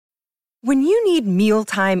When you need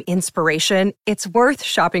mealtime inspiration, it's worth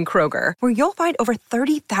shopping Kroger, where you'll find over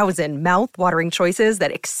 30,000 mouth-watering choices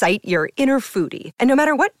that excite your inner foodie. And no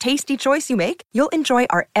matter what tasty choice you make, you'll enjoy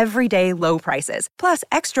our everyday low prices, plus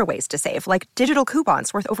extra ways to save, like digital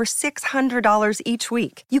coupons worth over $600 each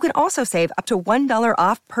week. You can also save up to $1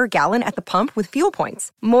 off per gallon at the pump with fuel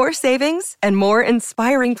points. More savings and more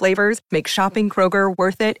inspiring flavors make shopping Kroger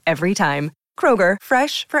worth it every time. Kroger,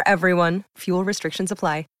 fresh for everyone. Fuel restrictions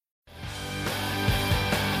apply.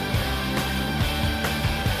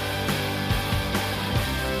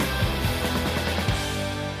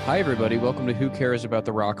 Hi, everybody. Welcome to Who Cares About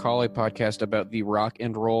the Rock Hall, a podcast about the Rock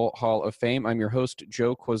and Roll Hall of Fame. I'm your host,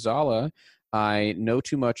 Joe Quazala. I know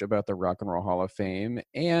too much about the Rock and Roll Hall of Fame.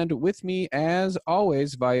 And with me, as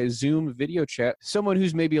always, via Zoom video chat, someone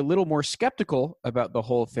who's maybe a little more skeptical about the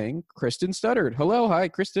whole thing, Kristen Studdard. Hello. Hi,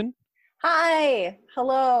 Kristen. Hi.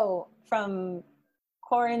 Hello from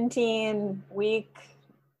quarantine week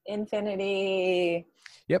infinity.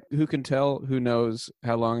 Yep. Who can tell? Who knows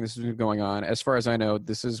how long this has been going on? As far as I know,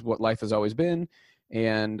 this is what life has always been.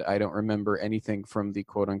 And I don't remember anything from the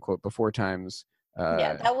quote unquote before times.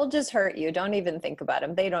 Yeah, that will just hurt you. Don't even think about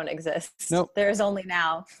them. They don't exist. Nope. There's only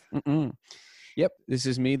now. Yep. This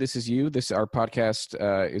is me. This is you. Our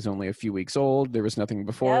podcast is only a few weeks old. There was nothing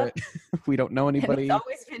before it. We don't know anybody. And it's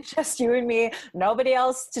always been just you and me. Nobody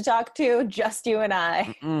else to talk to. Just you and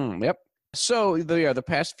I. Yep. So, the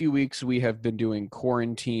past few weeks we have been doing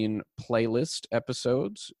quarantine playlist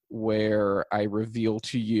episodes where I reveal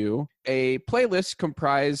to you a playlist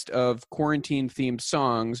comprised of quarantine-themed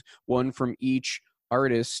songs, one from each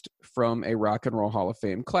artist from a Rock and Roll Hall of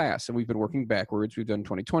Fame class. And we've been working backwards. We've done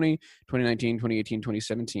 2020, 2019, 2018,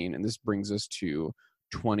 2017, and this brings us to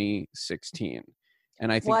 2016.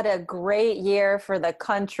 And I think what a great year for the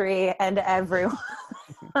country and everyone.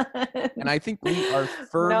 And I think we are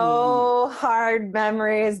firmly, no hard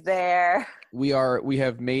memories there. We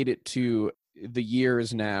have made it to the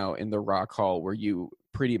years now in the Rock Hall where you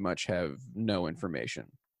pretty much have no information.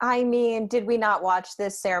 I mean, did we not watch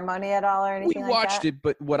this ceremony at all or anything like that? We watched it,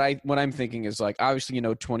 but what I'm thinking is, like, obviously,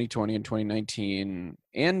 2020 and 2019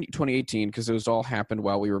 and 2018, because those all happened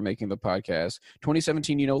while we were making the podcast.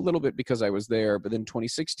 2017, a little bit because I was there, but then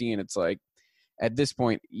 2016, it's like, at this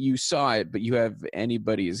point, you saw it, but you have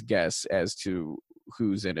anybody's guess as to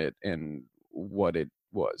who's in it and what it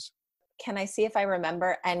was. Can I see if I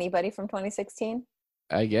remember anybody from 2016?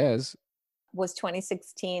 I guess. Was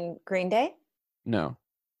 2016 Green Day? No.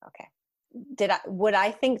 Okay. Would I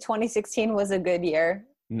think 2016 was a good year?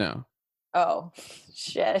 No. Oh,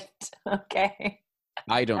 shit. Okay.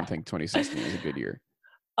 I don't think 2016 was a good year.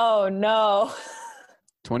 Oh, no.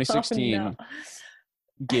 2016 oh, no.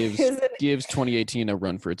 gives 2018 a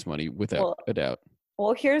run for its money without a doubt.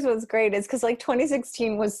 Well, here's what's great is because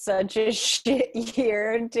 2016 was such a shit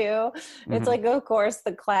year too. It's like, of course,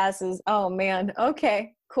 the classes. Oh man,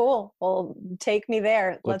 okay, cool. Well, take me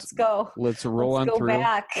there. Let's go. Let's roll on through.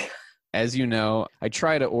 Back. As you know, I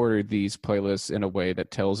try to order these playlists in a way that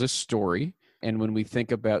tells a story. And when we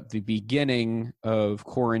think about the beginning of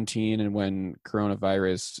quarantine and when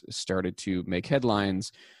coronavirus started to make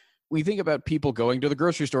headlines, we think about people going to the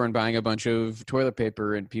grocery store and buying a bunch of toilet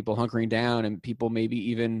paper and people hunkering down and people maybe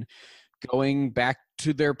even going back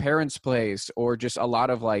to their parents' place or just a lot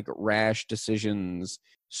of like rash decisions.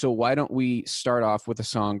 So why don't we start off with a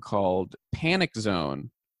song called Panic Zone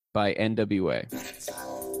by NWA.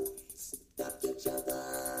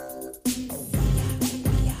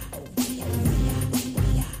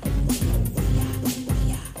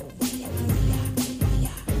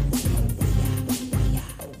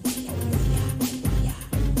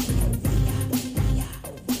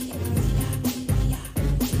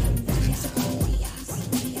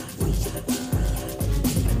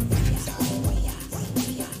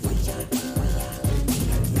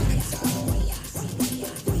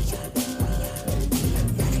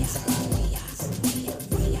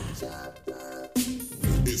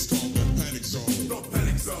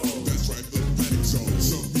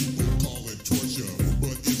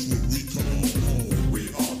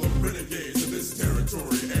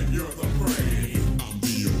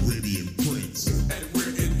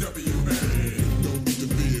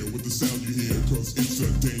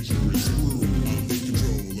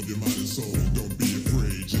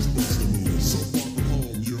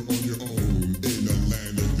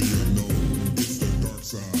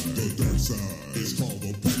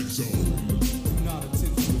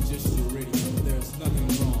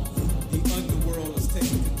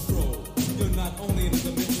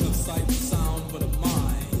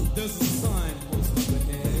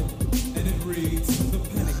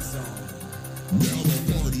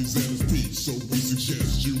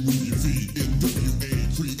 suggest you move your feet. NWA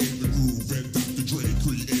create the groove and Dr. Dre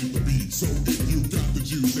create the beat. So if you got the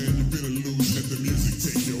juice and you're feeling loose, let the music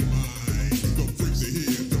take your mind. The freaks are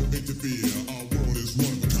here, don't interfere. Our world is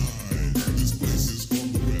one of a kind. This place is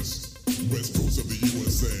on the west coast of the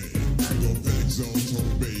USA. The back zone's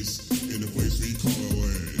home base in the place we call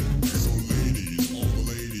LA. So ladies, all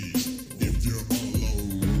the ladies, if you're all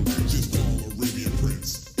alone, just call Arabian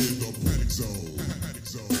Prince in the Panic Zone. Panic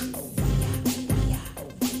Zone.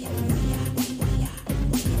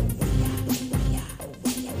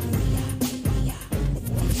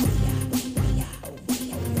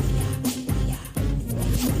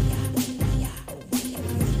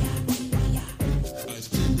 Ice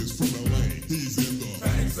Cube is from LA, he's in the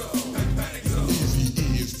Panic Zone. Panic Zone.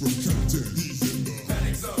 Eazy-E is from Compton, he's in the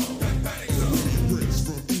Panic Zone. Panic Zone. Arabian Prince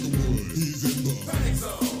from Inglewood, he's in the Panic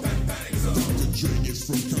Zone. Panic Zone. Dr. Dre is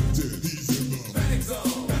from Compton, he's in the Panic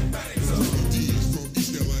Zone. Panic Zone. Willie D is from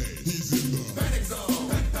East LA, he's in the Panic Zone.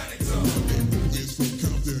 Panic Zone. Rendezvous is from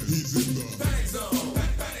Compton, he's in the Panic Zone.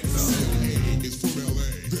 Panic Zone. CIA is from LA,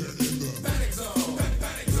 they're in the Panic Zone.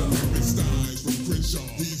 Panic Zone. Raven Stein from Crenshaw,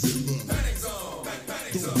 he's in the Panic Zone.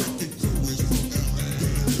 Panic Zone. The Wrecking Crew is from LA,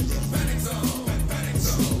 they're in the Panic Zone. Panic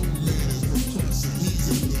Zone. Man is from Carson, he's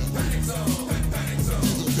in the Panic Zone. Panic Zone.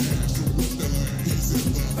 Diesel Dash from West LA, he's in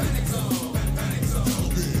the Panic Zone. Panic Zone.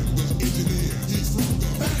 Alvin, the engineer, he's from the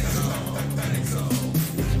Panic Zone. Panic Zone.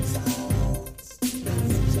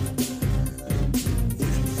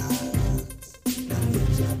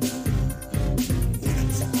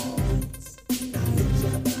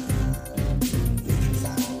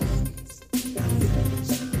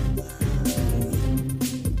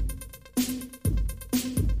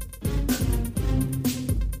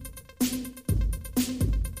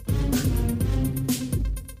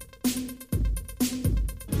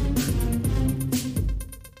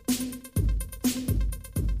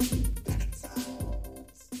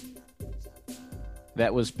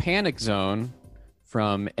 That was Panic Zone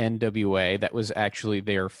from NWA. That was actually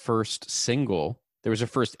their first single. There was a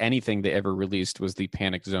first anything they ever released was the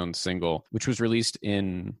Panic Zone single, which was released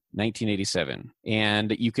in 1987.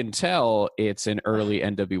 And you can tell it's an early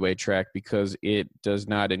NWA track because it does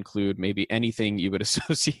not include maybe anything you would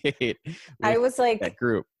associate with I was like, that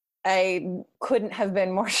group. I couldn't have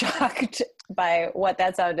been more shocked by what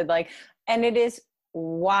that sounded like. And it is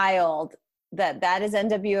wild that that is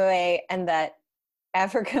NWA and that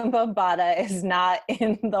African Bambaataa is not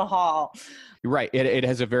in the hall. Right. It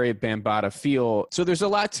has a very Bambaataa feel. So there's a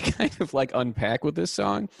lot to kind of like unpack with this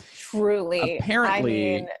song. Truly.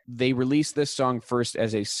 Apparently, they released this song first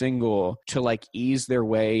as a single to like ease their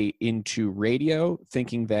way into radio,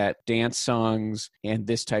 thinking that dance songs and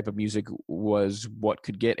this type of music was what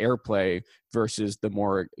could get airplay versus the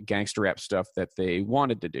more gangster rap stuff that they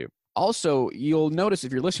wanted to do. Also, you'll notice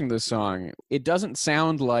if you're listening to this song, it doesn't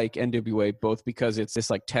sound like NWA, both because it's this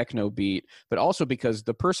like techno beat, but also because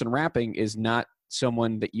the person rapping is not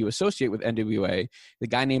someone that you associate with NWA. The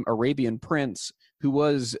guy named Arabian Prince, who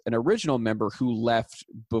was an original member who left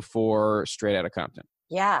before Straight Outta Compton.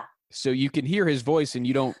 Yeah. So you can hear his voice and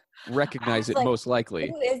you don't recognize it, like, most likely.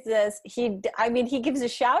 Who is this? He gives a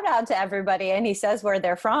shout out to everybody and he says where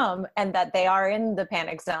they're from and that they are in the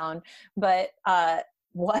Panic Zone. But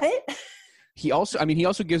what? He also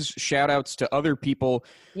gives shout outs to other people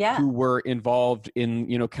who were involved in,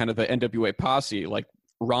 kind of the NWA posse, like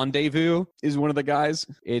Rendezvous is one of the guys.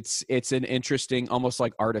 It's an interesting, almost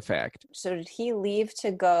like artifact. So did he leave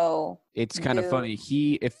to go? It's kind of funny.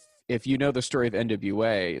 If you know the story of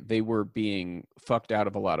NWA, they were being fucked out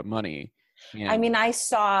of a lot of money. I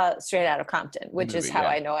saw Straight Outta Compton, which is how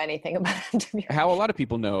I know anything about NWA. How a lot of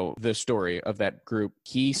people know the story of that group.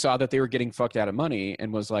 He saw that they were getting fucked out of money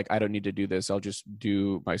and was like, I don't need to do this. I'll just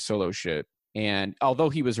do my solo shit. And although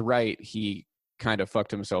he was right, he kind of fucked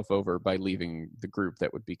himself over by leaving the group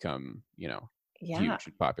that would become, huge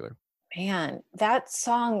and popular. Man, that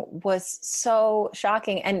song was so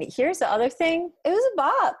shocking. And here's the other thing. It was a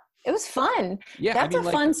bop. It was fun. Yeah, that's a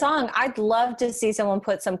fun song. I'd love to see someone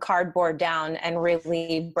put some cardboard down and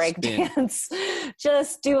really break dance.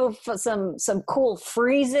 Just do some cool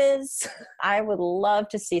freezes. I would love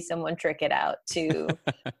to see someone trick it out to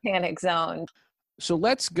Panic Zone. So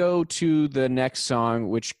let's go to the next song,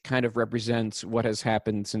 which kind of represents what has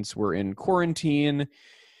happened since we're in quarantine.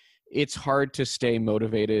 It's hard to stay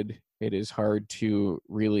motivated. It is hard to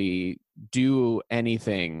really do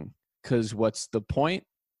anything because what's the point?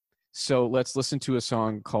 So let's listen to a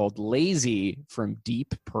song called Lazy from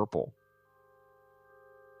Deep Purple.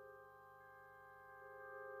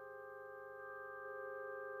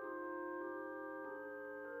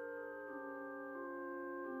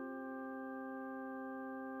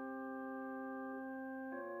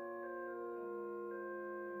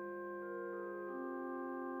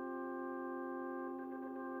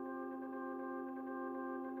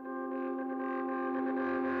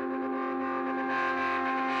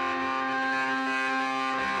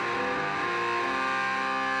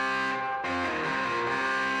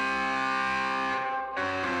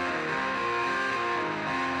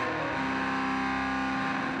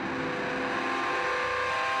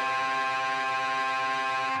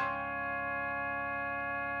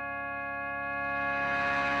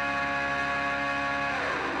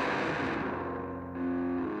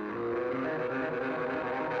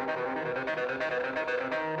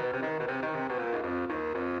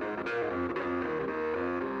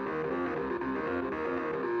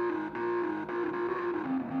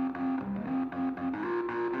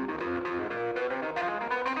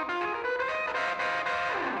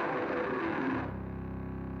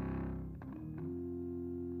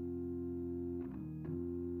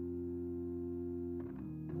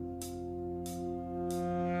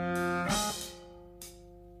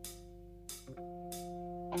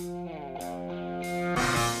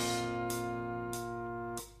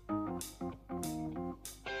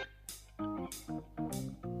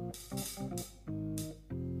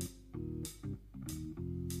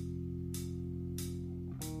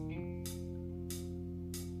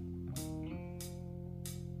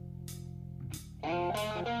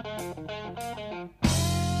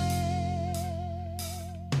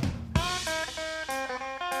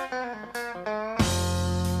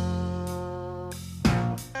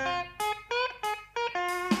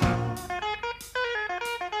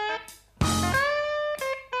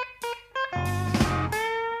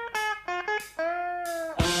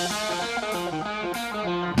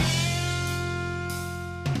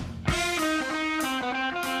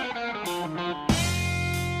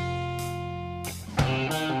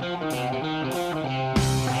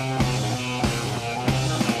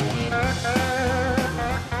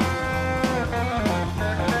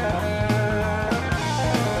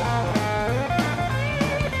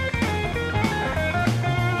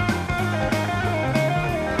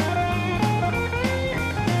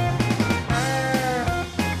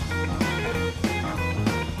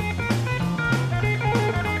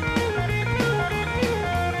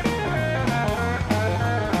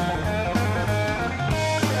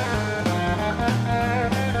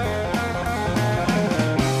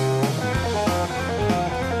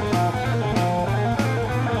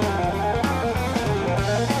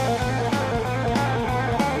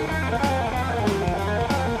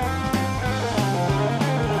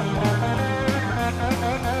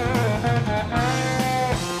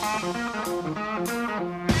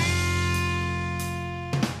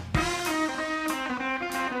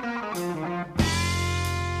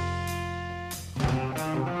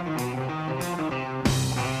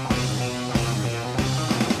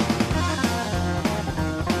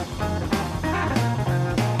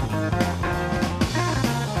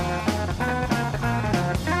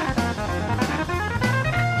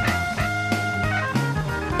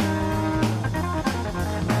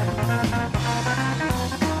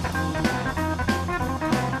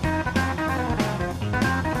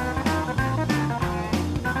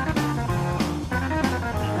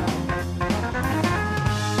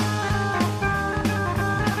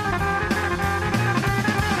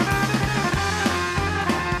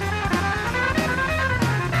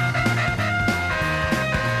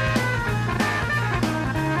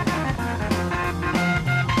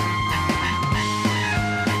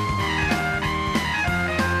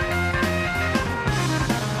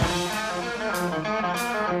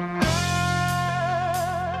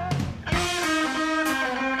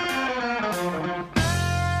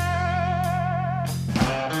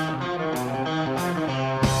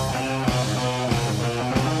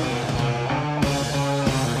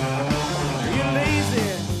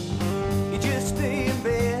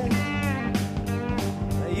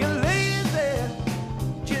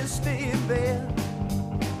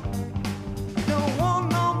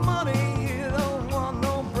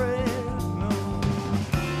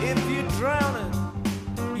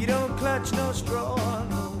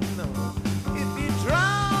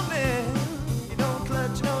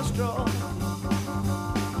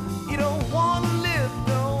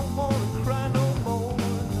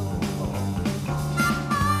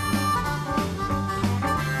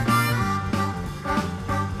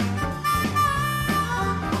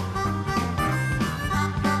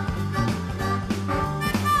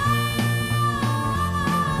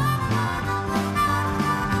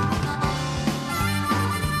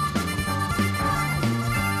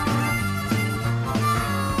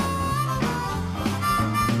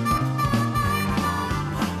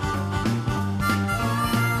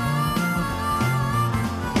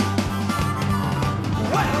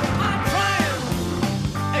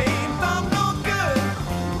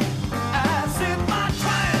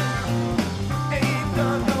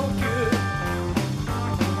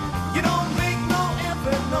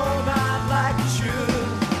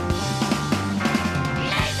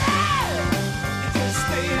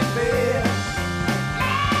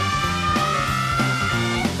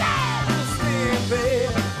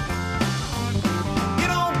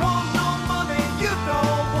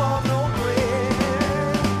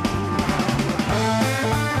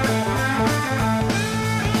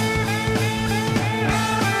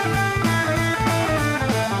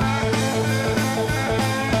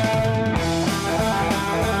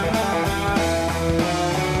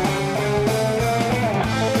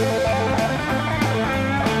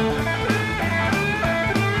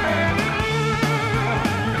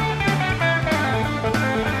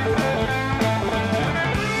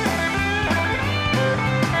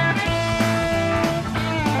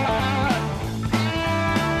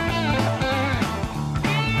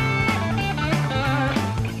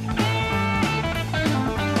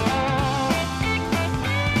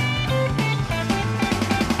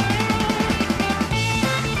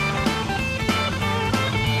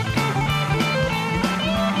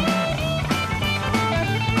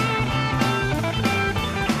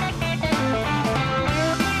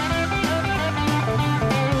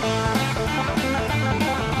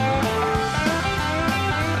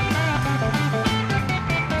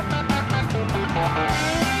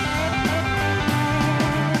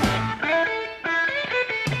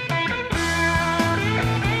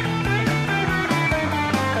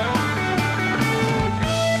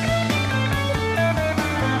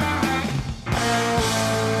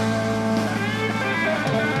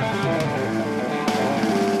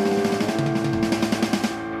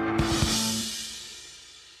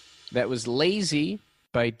 That was Lazy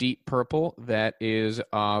by Deep Purple. That is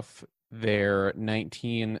off their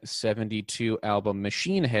 1972 album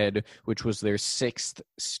Machine Head, which was their 6th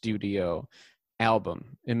studio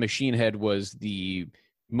album. And Machine Head was the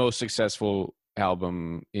most successful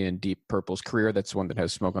album in Deep Purple's career. That's the one that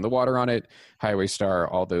has Smoke on the Water on it, Highway Star,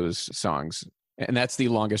 all those songs. And that's the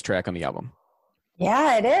longest track on the album.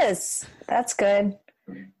 Yeah, it is. That's good.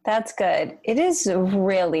 That's good. It is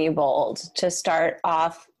really bold to start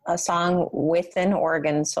off a song with an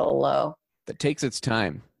organ solo. That takes its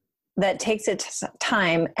time. That takes its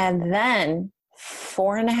time. And then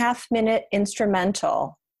 4.5-minute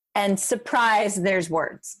instrumental. And surprise, there's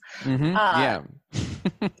words. Mm-hmm. Yeah.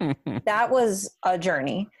 That was a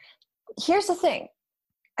journey. Here's the thing.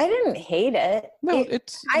 I didn't hate it. No,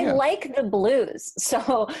 I like the blues.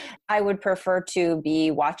 So I would prefer to be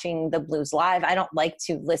watching the blues live. I don't like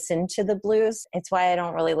to listen to the blues. It's why I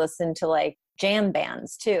don't really listen to like jam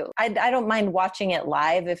bands too. I don't mind watching it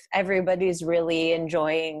live if everybody's really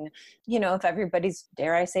enjoying, if everybody's,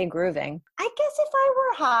 dare I say, grooving. I guess if I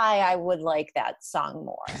were high, I would like that song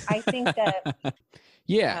more. I think that...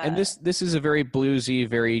 Yeah, and this is a very bluesy,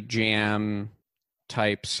 very jam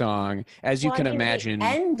type song, as you can imagine. The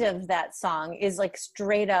end of that song is like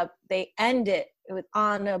straight up, they end it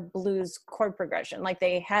on a blues chord progression. Like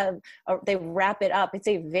they wrap it up. It's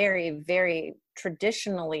a very, very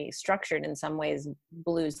traditionally structured, in some ways,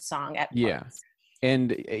 blues song at points.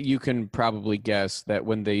 And you can probably guess that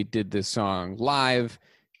when they did this song live,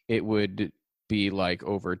 it would be like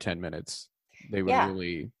over 10 minutes. They would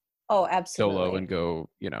really absolutely solo and go,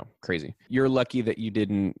 crazy. You're lucky that you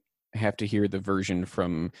didn't have to hear the version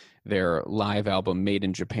from their live album Made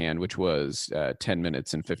in Japan, which was 10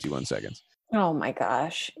 minutes and 51 seconds. Oh my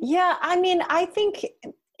gosh. Yeah, I mean, I think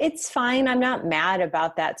it's fine. I'm not mad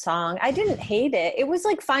about that song. I didn't hate it. It was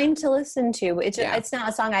like fine to listen to. It's not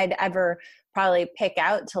a song I'd ever probably pick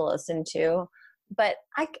out to listen to, but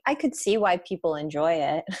I could see why people enjoy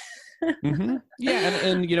it. Mm-hmm. Yeah,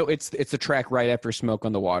 and it's a track right after Smoke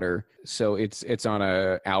on the Water, so it's on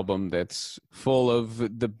a album that's full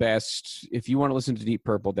of the best. If you want to listen to Deep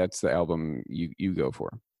Purple, that's the album you go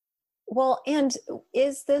for. Well, and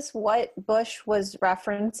is this what Bush was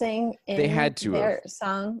referencing in they had to their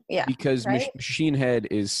song? Yeah, because right? Machine Head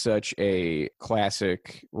is such a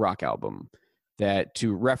classic rock album that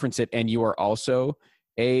to reference it, and you are also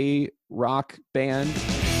a rock band.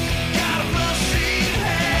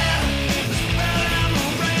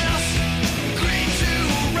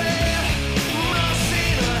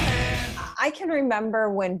 I can remember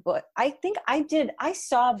when Bush, I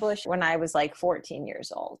saw Bush when I was like 14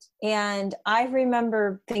 years old. And I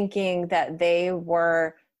remember thinking that they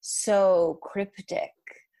were so cryptic.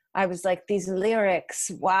 I was like, these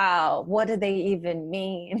lyrics, wow, what do they even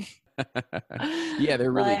mean? Yeah,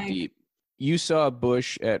 they're really deep. You saw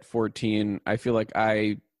Bush at 14. I feel like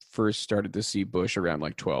I first started to see Bush around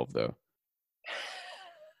like 12, though.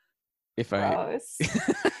 Gross.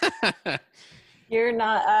 You're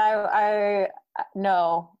not,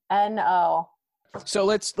 no, N-O. So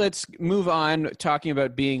let's move on, talking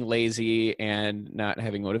about being lazy and not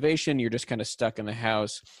having motivation. You're just kind of stuck in the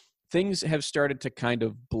house. Things have started to kind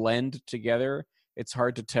of blend together. It's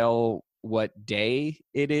hard to tell what day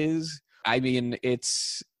it is. I mean, it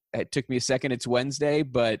took me a second. It's Wednesday,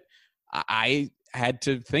 but I had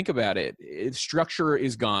to think about it. Structure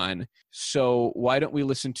is gone. So why don't we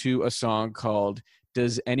listen to a song called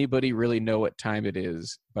Does Anybody Really Know What Time It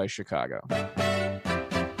Is by Chicago?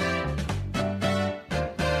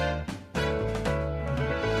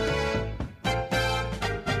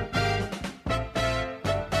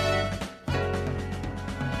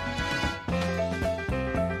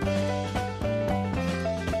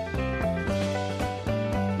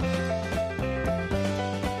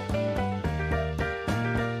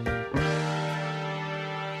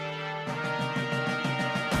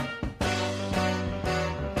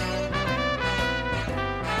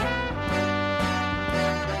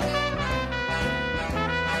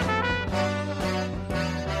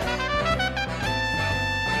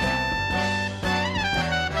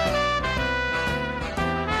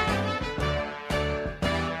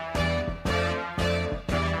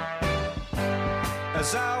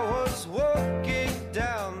 As I was walking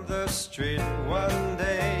down the street one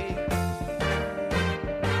day,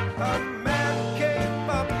 a man came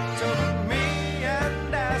up to me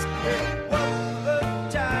and asked me what the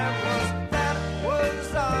time was that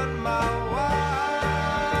was on my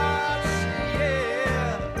watch.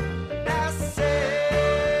 Yeah, I said,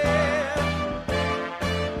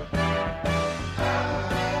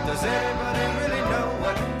 does anybody really know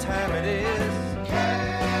what time it is?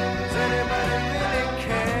 Does anybody really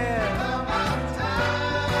care?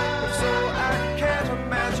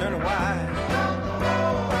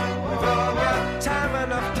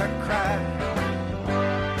 cry.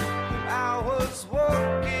 I was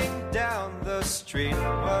walking down the street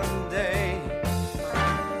one day.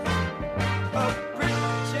 A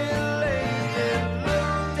pretty lady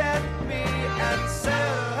looked at me and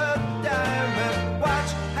said her diamond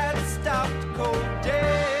watch had stopped cold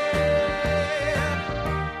dead.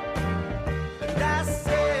 And I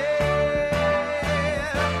said,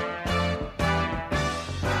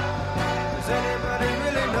 does anybody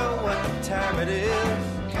really know what time it is?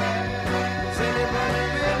 Does anybody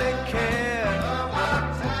really care?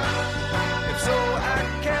 If so, I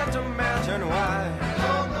can't imagine why.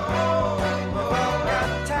 We've all got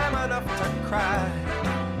time enough to cry.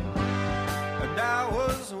 And I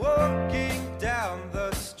was walking down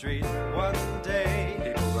the street one day.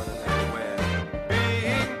 People running everywhere.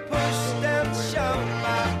 Being pushed and shoved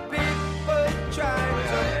by people trying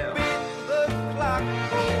to beat the clock.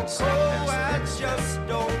 Oh, I just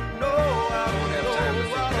don't know. I don't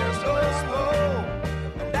know.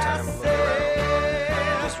 And I said,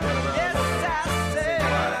 yes, I said,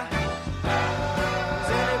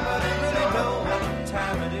 does anybody really know what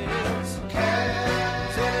time it is?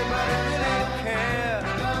 Does anybody really care?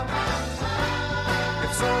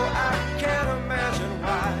 If so, I can't imagine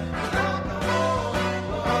why.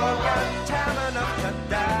 We've all got time enough to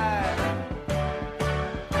die.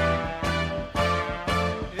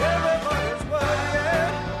 Everybody's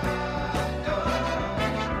worried.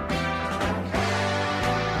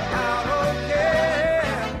 I don't care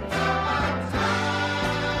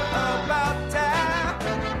about time.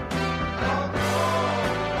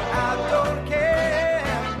 I don't care.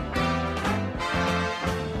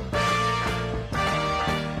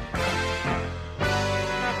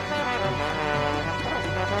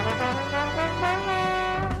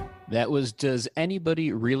 That was Does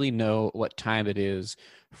Anybody Really Know What Time It Is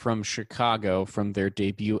from Chicago, from their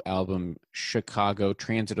debut album, Chicago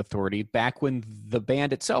Transit Authority, back when the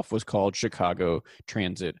band itself was called Chicago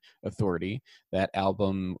Transit Authority. That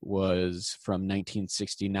album was from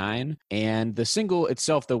 1969, and the single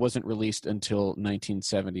itself, though, wasn't released until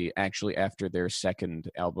 1970, actually after their second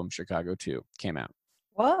album, Chicago 2, came out.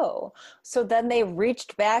 Whoa. So then they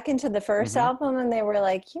reached back into the 1st album and they were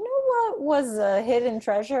like, you know what was a hidden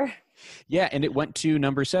treasure? Yeah, and it went to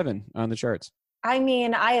number 7 on the charts. I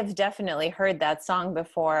mean, I have definitely heard that song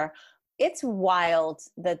before. It's wild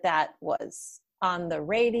that that was on the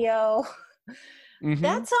radio.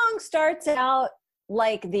 That song starts out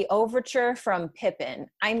like the overture from Pippin.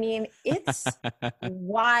 I mean, it's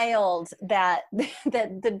wild that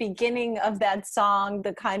the beginning of that song,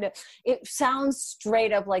 it sounds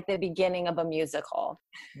straight up like the beginning of a musical.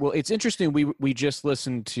 Well, it's interesting. We just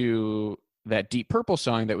listened to that Deep Purple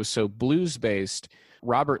song that was so blues based.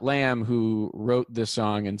 Robert Lamb, who wrote this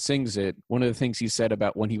song and sings it, one of the things he said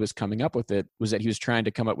about when he was coming up with it was that he was trying to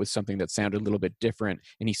come up with something that sounded a little bit different,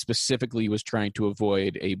 and he specifically was trying to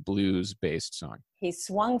avoid a blues-based song. He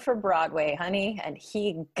swung for Broadway, honey, and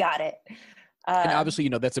he got it. And obviously,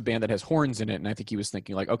 that's a band that has horns in it, and I think he was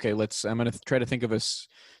thinking like, okay, I'm going to try to think of a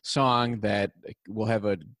song that will have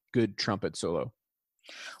a good trumpet solo.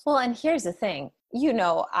 Well, and here's the thing.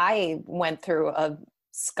 I went through a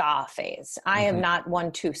ska phase. I am not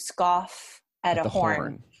one to scoff at a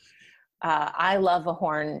horn. I love a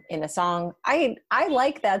horn in a song. I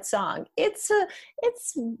like that song. It's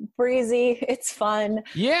breezy. It's fun.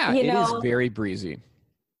 Yeah, it is very breezy.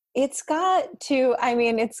 It's got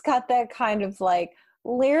that kind of like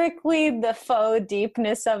lyrically, the faux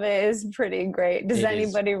deepness of it is pretty great. Does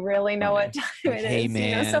anybody really know what time it hey, is?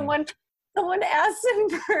 Man. Someone asked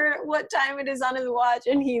him for what time it is on his watch,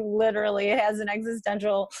 and he literally has an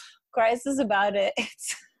existential crisis about it.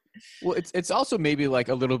 Well, it's also maybe like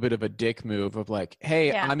a little bit of a dick move of like,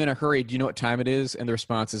 hey, I'm in a hurry. Do you know what time it is? And the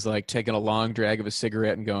response is like taking a long drag of a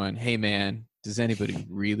cigarette and going, hey, man, does anybody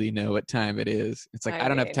really know what time it is? It's like, I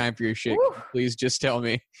don't have time for your shit. Please just tell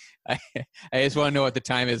me. I just want to know what the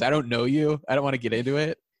time is. I don't know you. I don't want to get into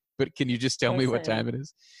it. But can you just tell me what time it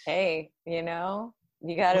is? Hey,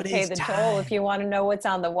 you got to pay the toll if you want to know what's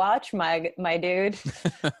on the watch, my dude.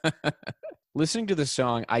 Listening to the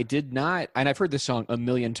song, I did not, and I've heard this song a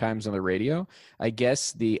million times on the radio. I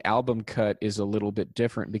guess the album cut is a little bit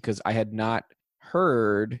different because I had not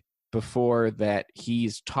heard before that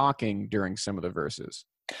he's talking during some of the verses.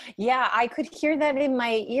 Yeah, I could hear that in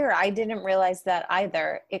my ear. I didn't realize that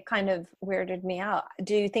either. It kind of weirded me out.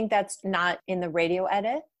 Do you think that's not in the radio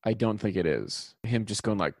edit? I don't think it is. Him just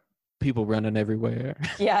going like, people running everywhere.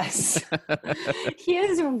 Yes. He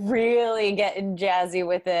is really getting jazzy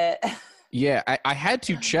with it. Yeah, I had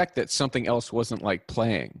to check that something else wasn't like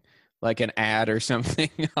playing. like an ad or something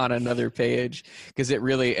on another page, because it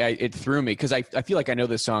really it threw me, because I feel like I know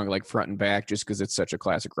this song like front and back just because it's such a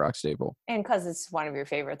classic rock staple, And because it's one of your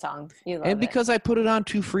favorite songs. You love and because I put it on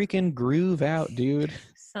to freaking groove out, dude.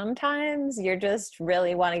 Sometimes you're just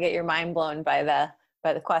really want to get your mind blown by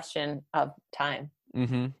the question of time.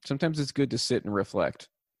 Sometimes it's good to sit and reflect.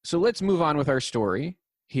 So let's move on with our story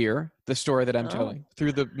here, the story that I'm telling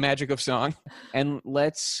through the magic of song. And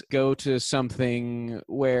let's go to something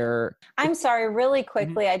where... I'm sorry, really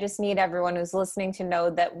quickly, I just need everyone who's listening to know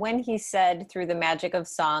that when he said through the magic of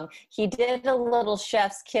song, he did a little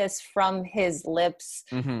chef's kiss from his lips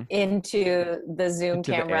into the Zoom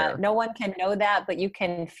Into the camera. air. No one can know that, but you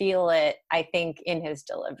can feel it, I think, in his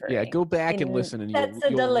delivery. Yeah, go back and listen, and that's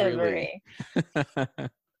you'll a delivery. Really...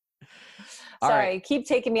 All Sorry, right. keep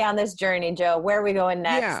taking me on this journey, Joe. Where are we going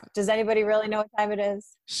next? Yeah. Does anybody really know what time it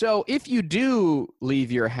is? So if you do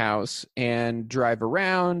leave your house and drive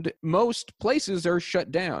around, most places are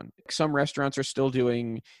shut down. Some restaurants are still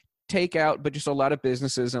doing takeout, but just a lot of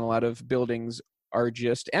businesses and a lot of buildings are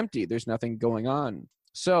just empty. There's nothing going on.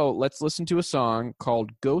 So let's listen to a song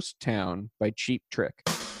called Ghost Town by Cheap Trick.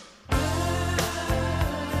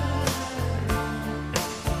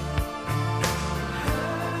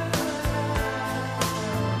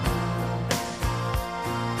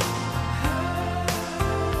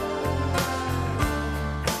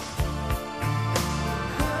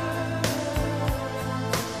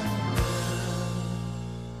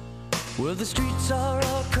 Well, the streets are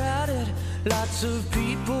all crowded, lots of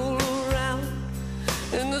people around,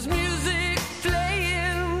 and there's music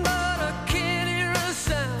playing, but I can't hear a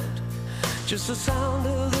sound, just the sound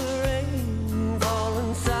of the rain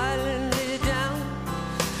falling silently down.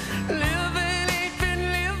 Living ain't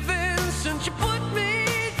been living since you put me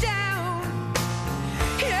down.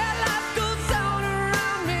 Yeah, life goes on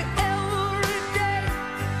around me every day,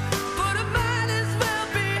 but it might as well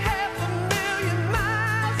be 500,000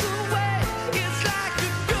 miles away. It's like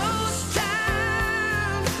a ghost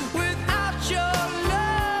town without your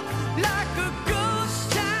love, like a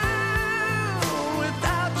ghost town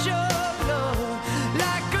without your love,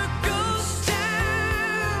 like a ghost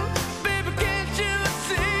town. Baby, can't you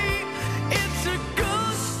see it's a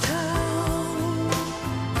ghost town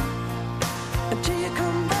until you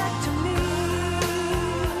come back to me?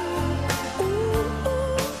 Ooh,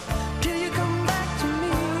 till you come back to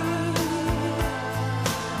me.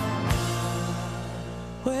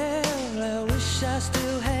 Well, I wish I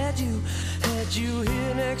still had you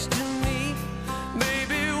here next to me.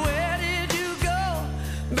 Baby, where did you go?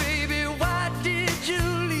 Baby, why did you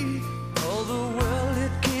leave? Oh, the world,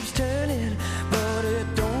 it keeps turning, but it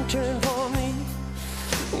don't turn for me.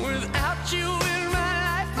 Without you in my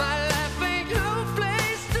life ain't no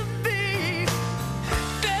place to be.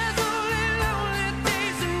 There's only lonely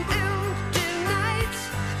days and empty nights.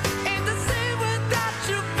 Ain't the same without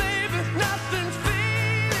you, baby. Nothing's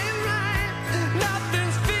feeling right.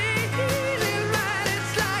 Nothing's feeling right.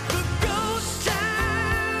 It's like a ghost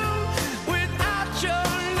town without your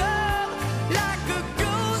love. Like a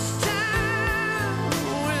ghost town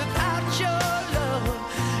without your love.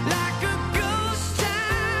 Like a ghost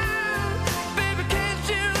town. Baby,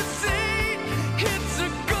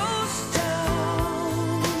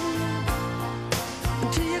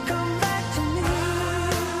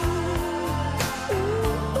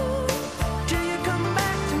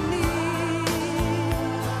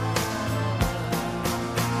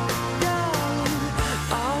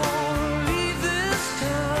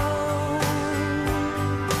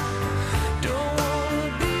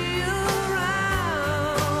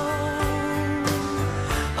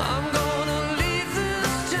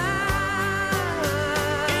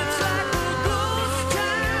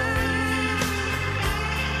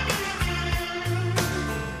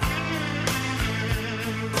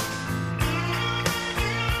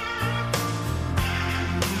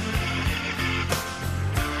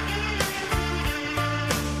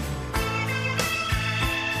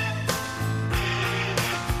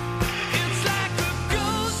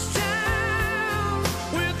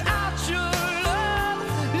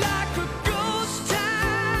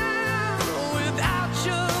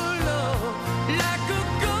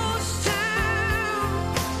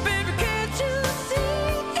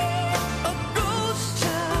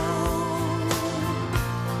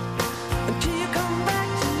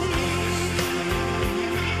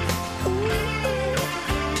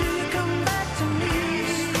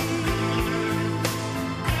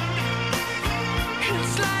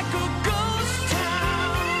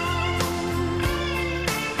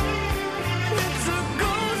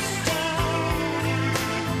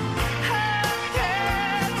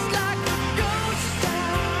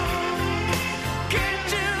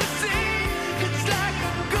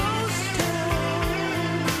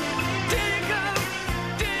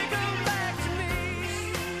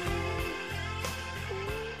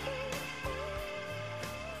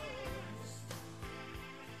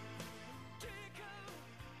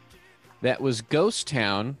 That was Ghost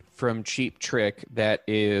Town from Cheap Trick. That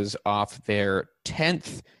is off their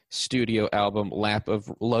 10th studio album, Lap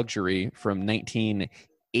of Luxury, from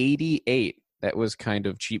 1988. That was kind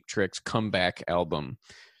of Cheap Trick's comeback album.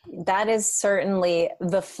 That is certainly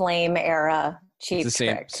the Flame era Cheap It's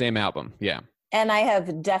Trick. the same album, yeah. And I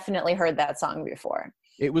have definitely heard that song before.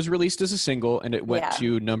 It was released as a single, and it went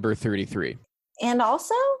to number 33. And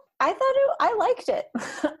also, I liked it.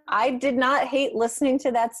 I did not hate listening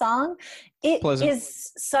to that song. It Pleasant.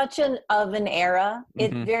 is such an era.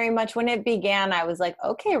 It very much, when it began, I was like,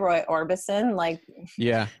 okay, Roy Orbison, like,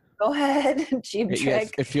 Yeah. go ahead, Cheap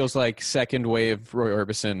Trick. It feels like second wave Roy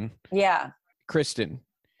Orbison. Yeah. Kristen,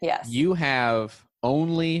 Yes. you have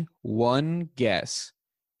only one guess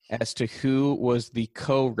as to who was the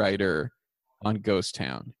co-writer on Ghost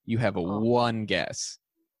Town. You have one guess.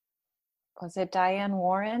 Was it Diane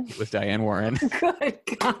Warren? It was Diane Warren. Good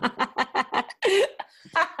God.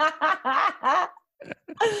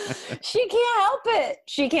 She can't help it.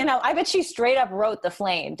 She can't help. I bet she straight up wrote The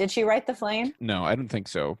Flame. Did she write The Flame? No, I don't think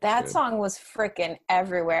so. That song was freaking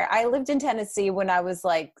everywhere. I lived in Tennessee when I was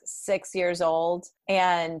like 6 years old,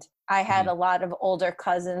 and I had a lot of older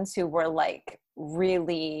cousins who were like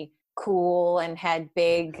really cool and had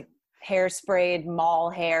big hairsprayed mall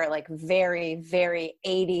hair, like very, very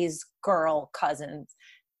 80s girl cousins.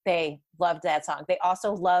 They loved that song. They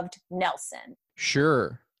also loved Nelson.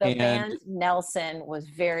 Sure. The band Nelson was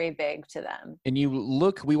very big to them. And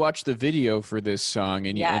we watched the video for this song,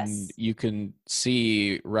 and you can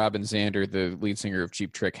see Robin Zander, the lead singer of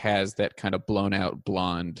Cheap Trick, has that kind of blown out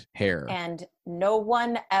blonde hair. And no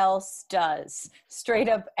one else does. Straight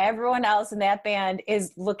up, everyone else in that band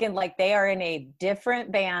is looking like they are in a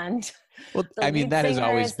different band. Well, The I mean, lead that has singer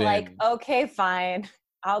always is been like, okay, fine.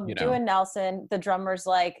 I'll do a Nelson. The drummer's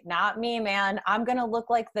like, not me, man. I'm going to look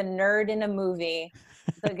like the nerd in a movie.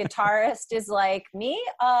 The guitarist is like, me?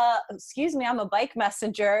 Excuse me, I'm a bike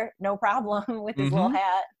messenger. No problem, with his little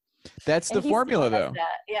hat. That's the formula, though.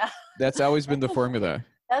 Yeah. That's always been the formula.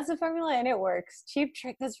 That's the formula, and it works. Cheap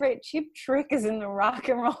Trick, that's right. Cheap Trick is in the Rock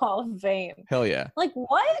and Roll Hall of Fame. Hell yeah. Like,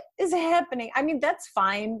 what is happening? I mean, that's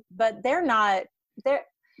fine, but they're not.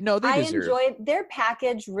 No, they I deserve. enjoyed their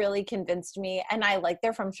package. Really convinced me, and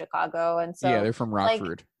they're from Chicago, and so they're from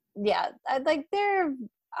Rockford.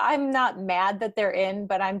 I'm not mad that they're in,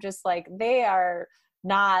 but I'm just like, they are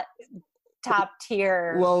not top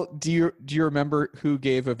tier. Well, do you remember who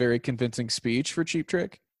gave a very convincing speech for Cheap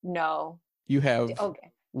Trick? No. You have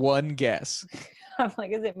one guess. I'm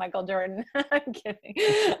like, is it Michael Jordan? I'm kidding.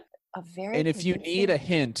 And if you need a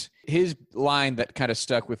hint, his line that kind of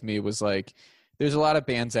stuck with me was like, there's a lot of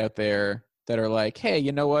bands out there that are like, hey,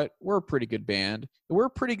 you know what? We're a pretty good band. We're a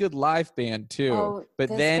pretty good live band too. Oh, but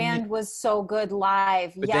this then band was so good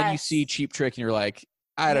live. But then you see Cheap Trick and you're like,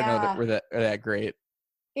 I don't know that we're that great.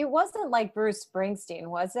 It wasn't like Bruce Springsteen,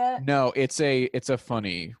 was it? No, it's a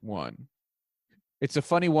funny one. It's a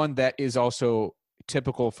funny one that is also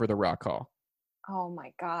typical for the Rock Hall. Oh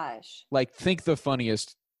my gosh. Like, think the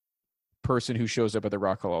funniest person who shows up at the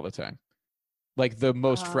Rock Hall all the time. Like the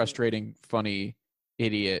most frustrating, funny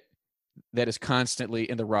idiot that is constantly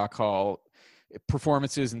in the Rock Hall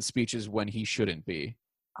performances and speeches when he shouldn't be.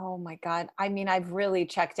 Oh my God. I mean, I've really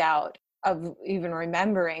checked out of even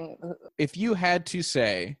remembering. If you had to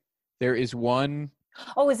say there is one...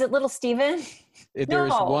 Oh, is it Little Steven? If there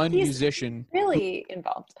is one musician... Really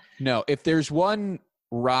involved. No, if there's one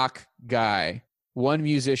rock guy, one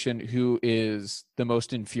musician who is the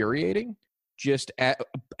most infuriating, just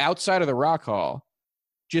outside of the Rock Hall,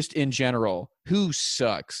 just in general, who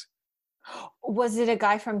sucks? Was it a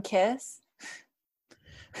guy from Kiss?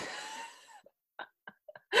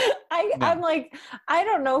 I'm like, I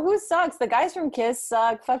don't know who sucks. The guys from Kiss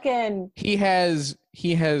suck. Fucking. He has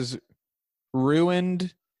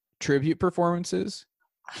ruined tribute performances.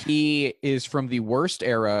 He is from the worst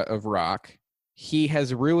era of rock. He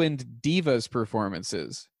has ruined divas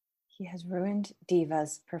performances. He has ruined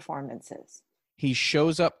divas performances. He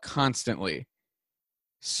shows up constantly,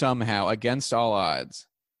 somehow, against all odds.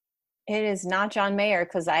 It is not John Mayer,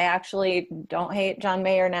 because I actually don't hate John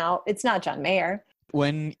Mayer now. It's not John Mayer.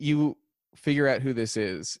 When you figure out who this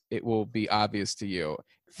is, it will be obvious to you.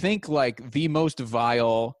 Think like the most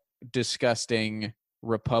vile, disgusting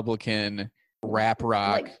Republican rap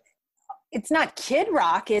rock. Like, it's not Kid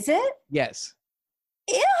Rock, is it? Yes.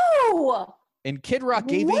 Ew! And Kid Rock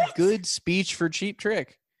gave a good speech for Cheap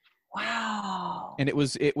Trick. Wow. And it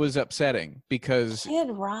was upsetting because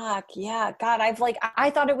Kid Rock, yeah. God, I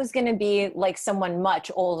thought it was gonna be like someone much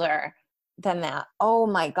older than that. Oh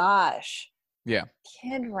my gosh. Yeah.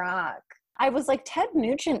 Kid Rock. I was like, Ted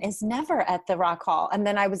Nugent is never at the Rock Hall. And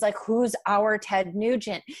then I was like, who's our Ted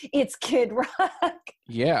Nugent? It's Kid Rock.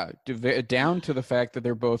 Yeah, down to the fact that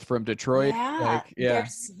they're both from Detroit.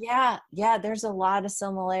 There's a lot of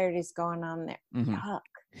similarities going on there. Yuck.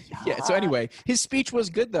 Yeah, so anyway, his speech was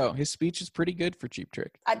good, though. His speech is pretty good for Cheap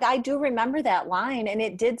Trick. I do remember that line, and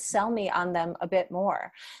it did sell me on them a bit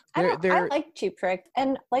more. I like Cheap Trick,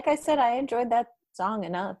 and like I said, I enjoyed that song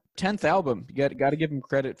enough. 10th album. You got to give him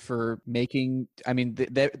credit for making, I mean,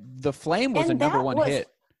 the Flame was a number one hit.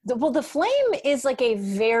 The Flame is like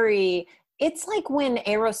it's like when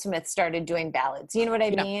Aerosmith started doing ballads. You know what I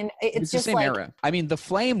mean? It's just the same era. I mean, The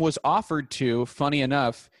Flame was offered to, funny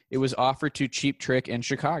enough, it was offered to Cheap Trick in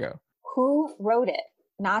Chicago. Who wrote it?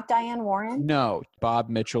 Not Diane Warren? No, Bob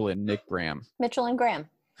Mitchell and Nick Graham. Mitchell and Graham.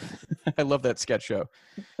 I love that sketch show.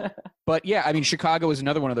 But yeah, I mean, Chicago is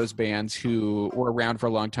another one of those bands who were around for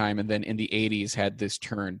a long time and then in the 80s had this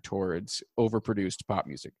turn towards overproduced pop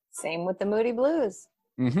music. Same with the Moody Blues.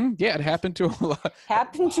 Yeah, it happened to a lot. A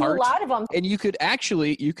lot of them. And you could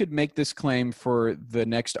make this claim for the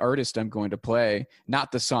next artist I'm going to play.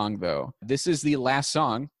 Not the song, though. This is the last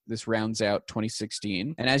song. This rounds out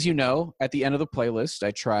 2016. And as you know, at the end of the playlist,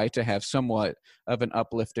 I try to have somewhat of an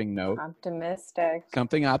uplifting note. Optimistic.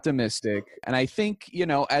 Something optimistic. And I think,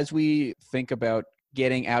 as we think about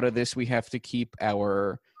getting out of this, we have to keep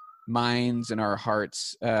our minds and our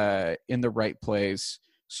hearts in the right place.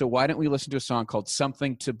 So why don't we listen to a song called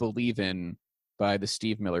Something to Believe In by the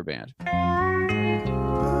Steve Miller Band.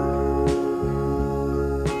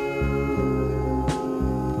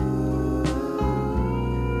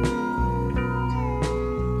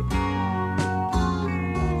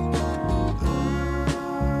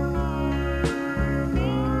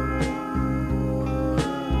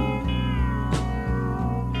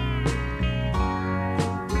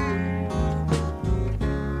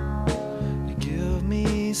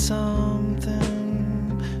 Something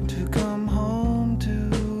to come home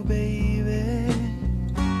to, baby.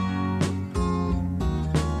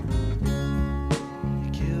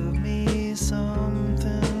 You give me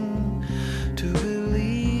something to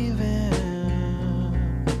believe in.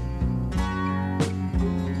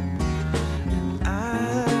 And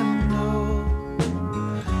I know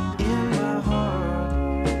in my heart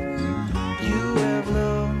you have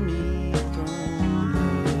loved me from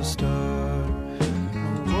the start.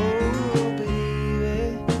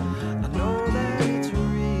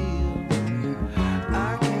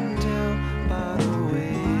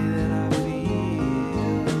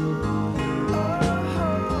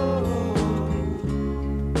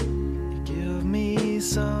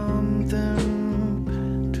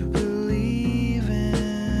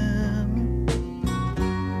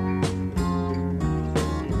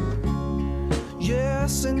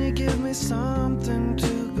 And you give me something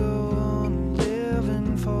to go on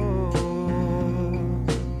living for.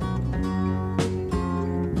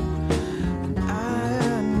 And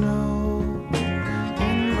I know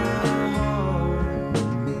in my heart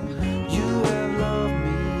you have loved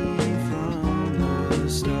me from the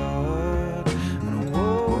start. And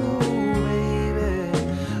oh, baby,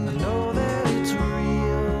 I know that it's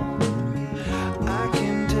real. I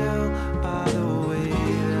can tell by the way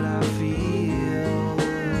that I feel.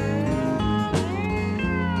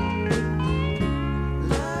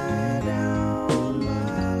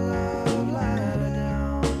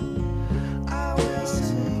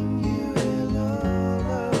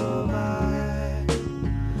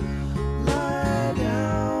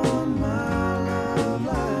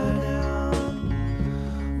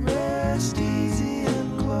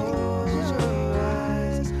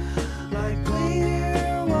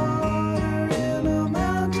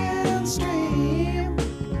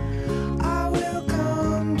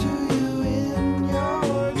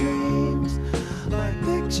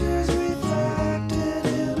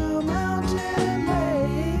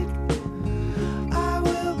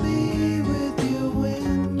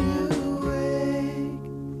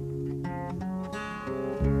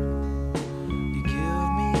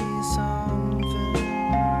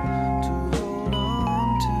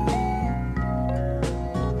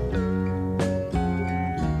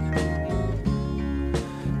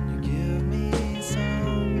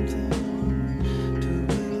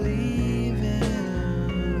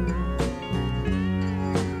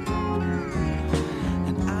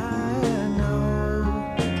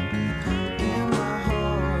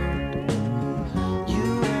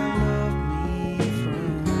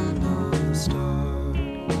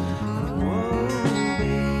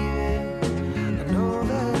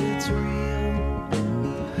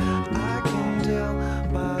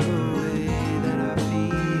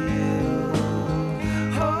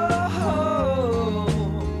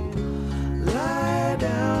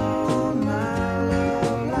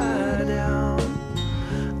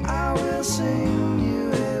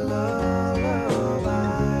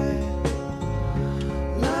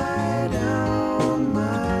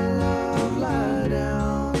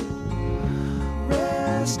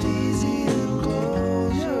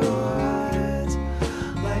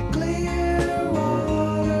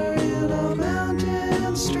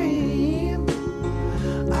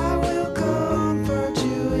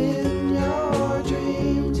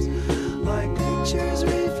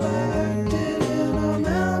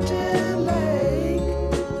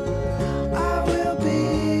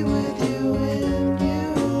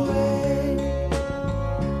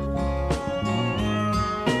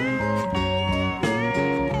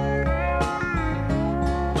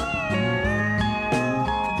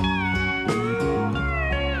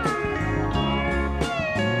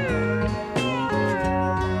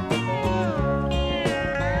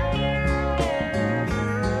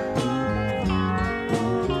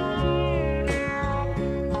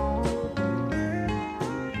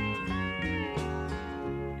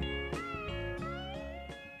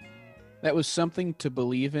 That was Something to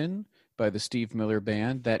Believe In by the Steve Miller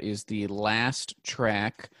Band. That is the last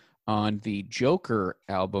track on the Joker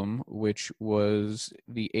album, which was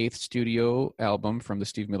the 8th studio album from the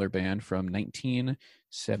Steve Miller Band from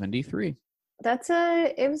 1973.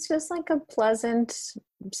 It was just like a pleasant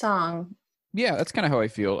song. Yeah, that's kind of how I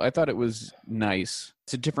feel. I thought it was nice.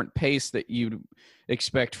 It's a different pace that you'd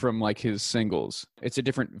expect from like his singles. It's a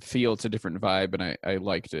different feel, it's a different vibe, and I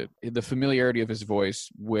liked it. The familiarity of his voice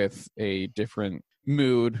with a different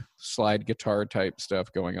mood, slide guitar type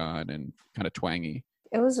stuff going on, and kind of twangy.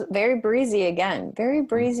 It was very breezy again. Very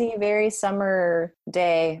breezy, very summer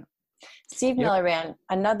day. Steve Miller Band,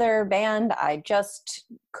 another band I just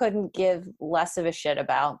couldn't give less of a shit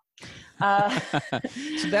about.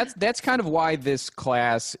 So that's kind of why this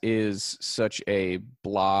class is such a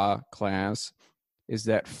blah class, is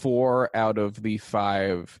that 4 out of the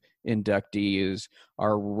 5 inductees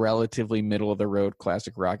are relatively middle of the road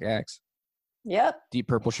classic rock acts. Yep. Deep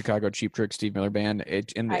Purple, Chicago, Cheap Trick, Steve Miller Band.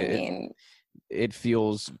 It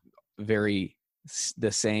feels very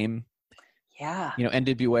the same. Yeah. You know,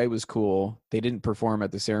 NWA was cool. They didn't perform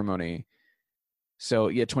at the ceremony. So,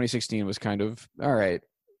 yeah, 2016 was kind of, all right.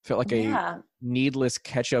 Felt like a needless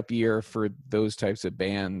catch-up year for those types of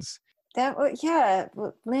bands. It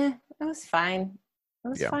was fine. It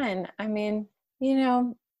was fine. I mean, you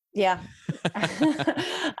know, yeah.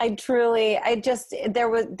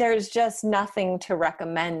 There's just nothing to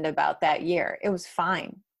recommend about that year. It was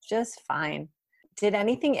fine. Just fine. Did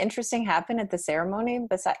anything interesting happen at the ceremony?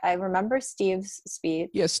 I remember Steve's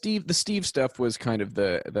speech. Yeah, the Steve stuff was kind of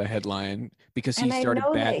the headline because he started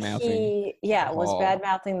bad-mouthing. Was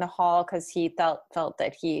bad-mouthing the hall because he felt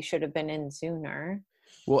that he should have been in sooner.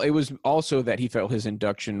 Well, it was also that he felt his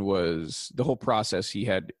induction was the whole process he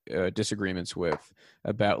had disagreements with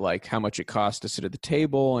about like how much it cost to sit at the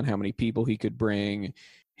table and how many people he could bring.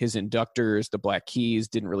 His inductors, the Black Keys,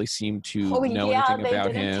 didn't really seem to know anything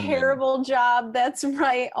about him. They did a terrible job. That's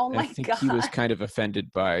right. Oh my God. I think he was kind of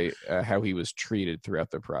offended by how he was treated throughout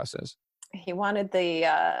the process. He wanted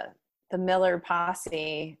the Miller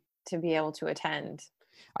posse to be able to attend.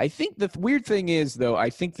 I think the weird thing is, though, I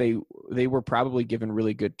think they were probably given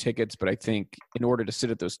really good tickets, but I think in order to sit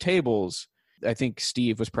at those tables, I think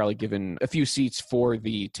Steve was probably given a few seats for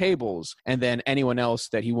the tables, and then anyone else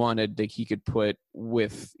that he wanted that he could put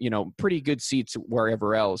with, you know, pretty good seats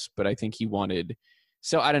wherever else. But I think he wanted,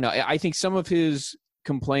 so I don't know. I think some of his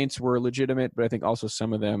complaints were legitimate, but I think also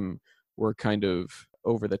some of them were kind of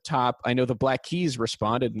over the top. I know the Black Keys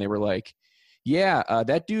responded and they were like, yeah,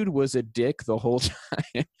 that dude was a dick the whole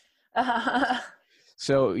time.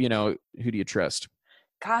 So, you know, who do you trust?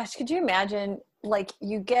 Gosh, could you imagine, like,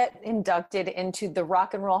 you get inducted into the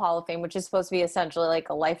Rock and Roll Hall of Fame, which is supposed to be essentially like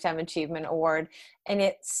a Lifetime Achievement Award, and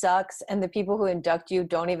it sucks, and the people who induct you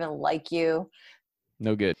don't even like you.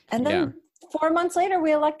 No good. And then 4 months later,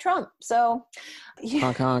 we elect Trump. So,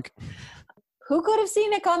 honk, honk. Who could have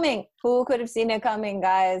seen it coming? Who could have seen it coming,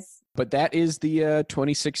 guys? But that is the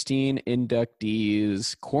 2016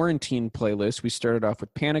 inductees quarantine playlist. We started off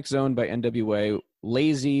with Panic Zone by NWA,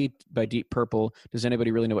 Lazy by Deep Purple, Does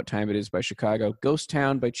Anybody Really Know What Time It Is by Chicago, Ghost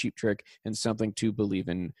Town by Cheap Trick, and Something to Believe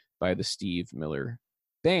In by the Steve Miller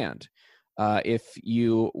Band. If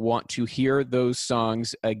you want to hear those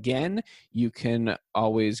songs again, you can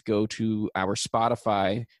always go to our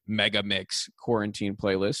Spotify Mega Mix quarantine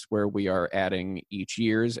playlist, where we are adding each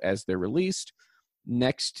year's as they're released.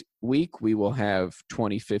 Next week, we will have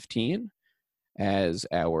 2015 as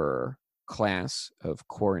our class of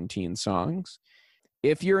quarantine songs.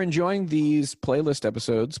 If you're enjoying these playlist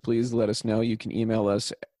episodes, please let us know. You can email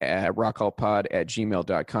us at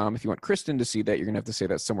rockhallpod@gmail.com. If you want Kristen to see that, you're going to have to say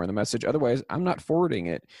that somewhere in the message. Otherwise, I'm not forwarding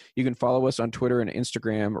it. You can follow us on Twitter and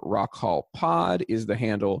Instagram. rockhallpod is the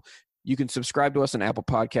handle. You can subscribe to us on Apple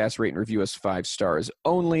Podcasts, rate and review us 5 stars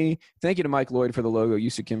only. Thank you to Mike Lloyd for the logo,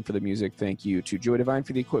 Yusa Kim for the music. Thank you to Joy Divine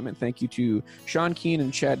for the equipment. Thank you to Sean Keane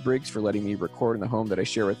and Chad Briggs for letting me record in the home that I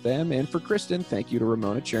share with them. And for Kristen, thank you to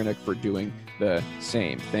Ramona Chernick for doing the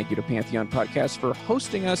same. Thank you to Pantheon Podcast for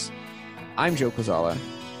hosting us. I'm Joe Kozala.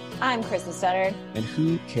 I'm Kristen Studdard. And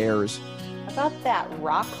who cares about that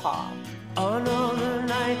rock hall? Another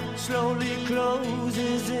night slowly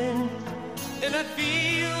closes in, and I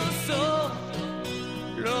feel so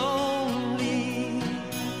lonely.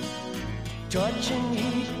 Touching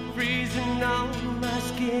heat, freezing on my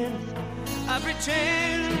skin. I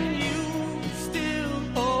pretend you still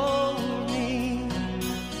hold me.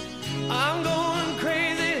 I'm going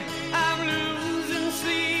crazy, I'm losing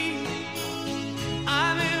sleep.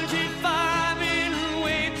 I'm into vibing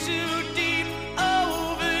way too deep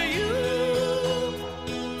over you.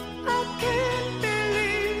 I can't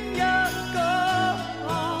believe you're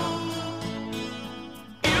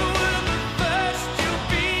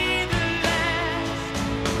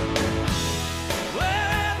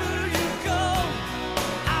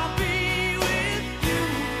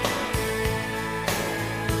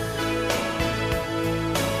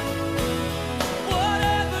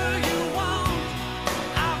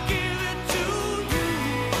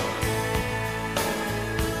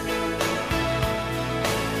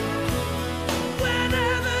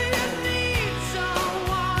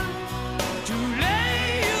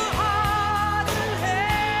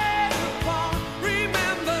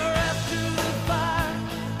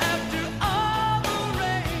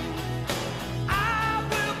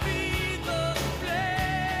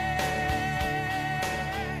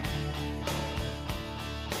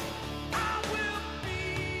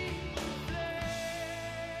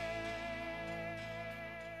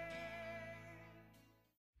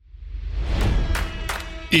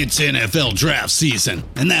It's NFL draft season,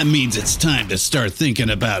 and that means it's time to start thinking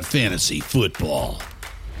about fantasy football.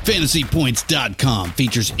 FantasyPoints.com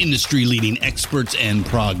features industry-leading experts and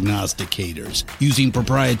prognosticators using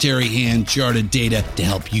proprietary hand-charted data to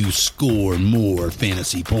help you score more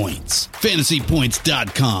fantasy points.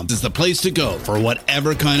 FantasyPoints.com is the place to go for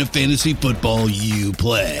whatever kind of fantasy football you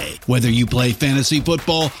play. Whether you play fantasy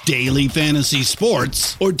football, daily fantasy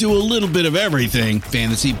sports, or do a little bit of everything,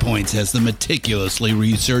 Fantasy Points has the meticulously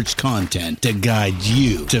researched content to guide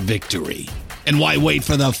you to victory. And why wait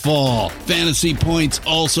for the fall? Fantasy Points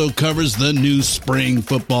also covers the new spring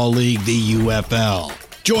football league, the UFL.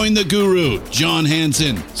 Join the guru, John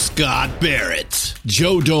Hansen, Scott Barrett,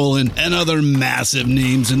 Joe Dolan, and other massive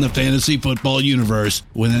names in the fantasy football universe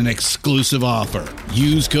with an exclusive offer.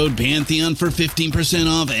 Use code Pantheon for 15%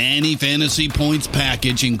 off any Fantasy Points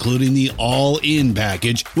package, including the all-in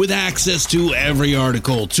package, with access to every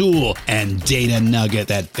article, tool, and data nugget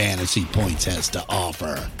that Fantasy Points has to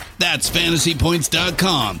offer. That's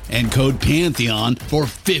FantasyPoints.com and code Pantheon for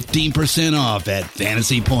 15% off at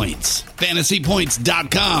Fantasy Points.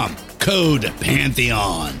 FantasyPoints.com, code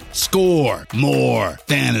Pantheon. Score more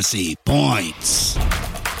fantasy points.